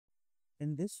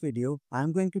In this video,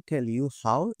 I'm going to tell you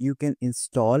how you can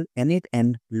install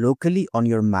n8n locally on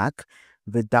your Mac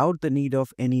without the need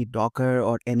of any Docker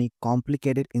or any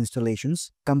complicated installations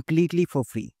completely for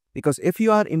free. Because if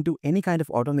you are into any kind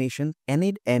of automation,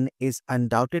 n8n is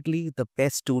undoubtedly the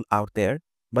best tool out there.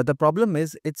 But the problem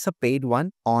is it's a paid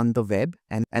one on the web.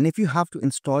 And if you have to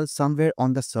install somewhere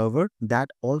on the server,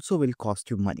 that also will cost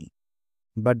you money.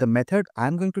 But the method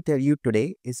I'm going to tell you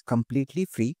today is completely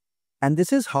free. And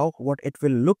this is what it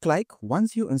will look like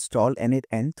once you install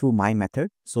n8n through my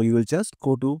method. So you will just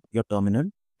go to your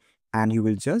terminal and you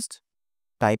will just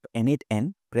type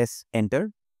n8n, press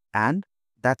enter, and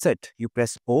that's it. You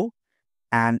press O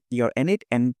and your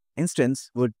n8n instance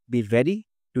would be ready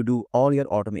to do all your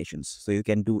automations. So you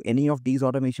can do any of these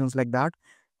automations like that,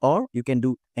 or you can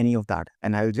do any of that.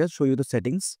 And I will just show you the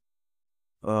settings.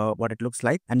 What it looks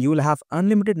like, and you will have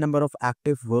unlimited number of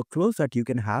active workflows that you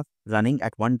can have running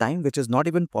at one time, which is not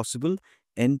even possible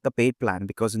in the paid plan,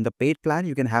 because in the paid plan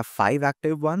you can have 5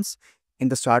 active ones in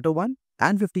the starter one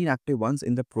and 15 active ones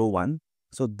in the pro one.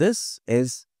 So this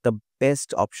is the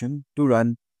best option to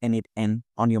run n8n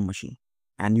on your machine,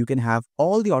 and you can have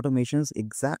all the automations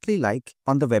exactly like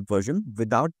on the web version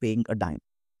without paying a dime.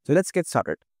 So let's get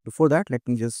started. Before that, let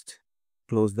me just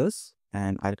close this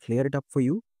and I'll clear it up for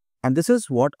you. And this is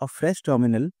what a fresh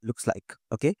terminal looks like.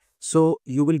 Okay, so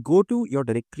you will go to your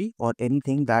directory or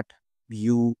anything that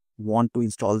you want to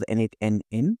install the n8n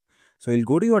in. So you'll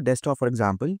go to your desktop, for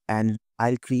example, and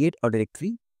I'll create a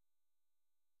directory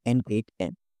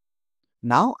n8n.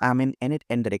 Now I'm in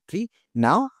n8n directory.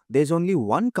 Now there's only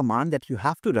one command that you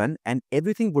have to run and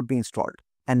everything would be installed.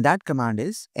 And that command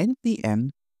is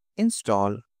npm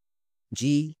install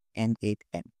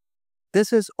n8n.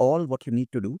 This is all what you need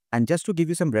to do. And just to give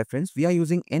you some reference, we are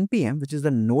using npm, which is the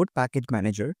node package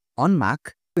manager on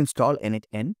Mac to install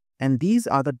n8n. And these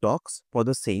are the docs for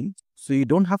the same. So you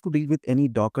don't have to deal with any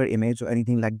Docker image or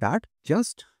anything like that.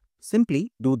 Just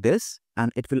simply do this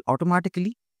and it will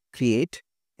automatically create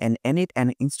an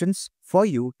n8n instance for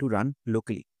you to run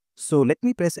locally. So let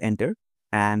me press enter,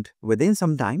 and within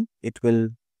some time, it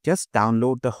will just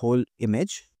download the whole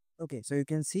image. Okay, so you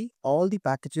can see all the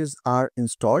packages are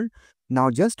installed. Now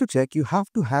just to check, you have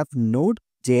to have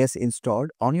Node.js installed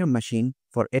on your machine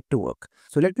for it to work.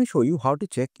 So let me show you how to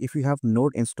check if you have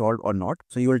Node installed or not.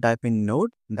 So you will type in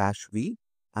node-v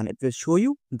and it will show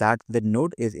you that the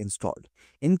Node is installed.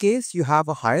 In case you have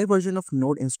a higher version of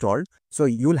Node installed, so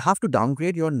you'll have to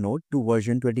downgrade your Node to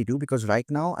version 22, because right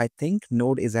now I think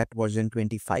Node is at version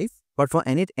 25. But for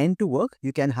n8n to work,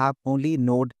 you can have only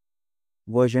Node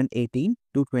version 18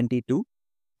 to 22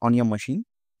 on your machine.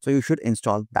 So you should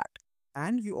install that.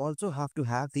 And you also have to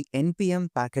have the npm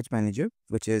package manager,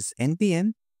 which is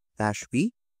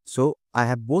npm-v. So I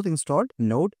have both installed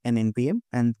Node and npm,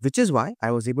 and which is why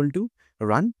I was able to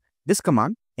run this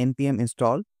command npm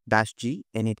install -g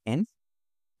n8n.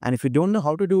 And if you don't know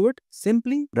how to do it,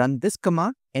 simply run this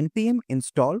command npm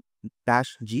install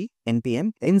 -g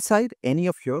npm inside any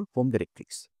of your home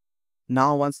directories.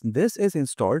 Now, once this is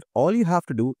installed, all you have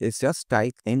to do is just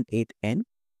type n8n,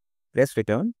 press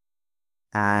return,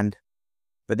 and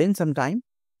within some time,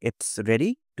 it's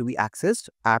ready to be accessed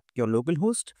at your local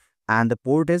host, and the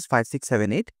port is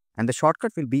 5678, and the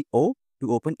shortcut will be O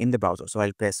to open in the browser. So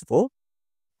I'll press O,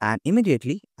 and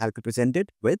immediately I'll be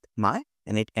presented with my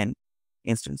n8n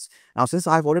instance. Now, since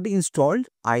I've already installed,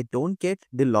 I don't get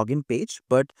the login page,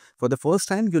 but for the first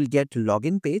time, you'll get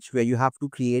login page where you have to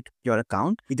create your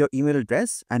account with your email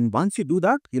address. And once you do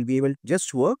that, you'll be able to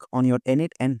just work on your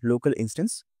n8n local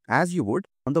instance as you would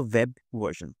on the web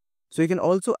version. So you can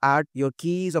also add your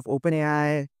keys of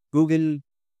OpenAI, Google,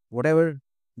 whatever,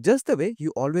 just the way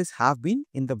you always have been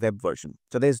in the web version.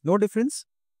 So there's no difference.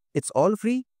 It's all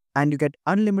free and you get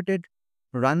unlimited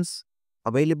runs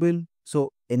available.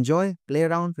 So enjoy, play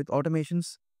around with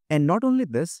automations. And not only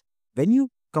this, when you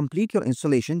complete your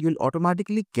installation, you'll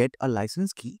automatically get a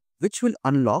license key, which will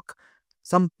unlock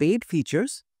some paid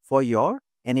features for your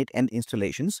n8n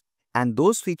installations. And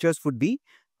those features would be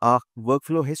a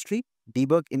workflow history,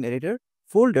 debug in editor,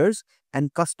 folders,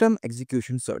 and custom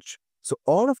execution search. So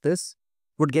all of this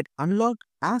would get unlocked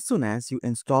as soon as you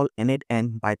install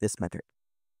n8n by this method.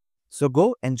 So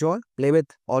go enjoy, play with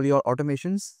all your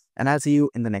automations, and I'll see you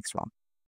in the next one.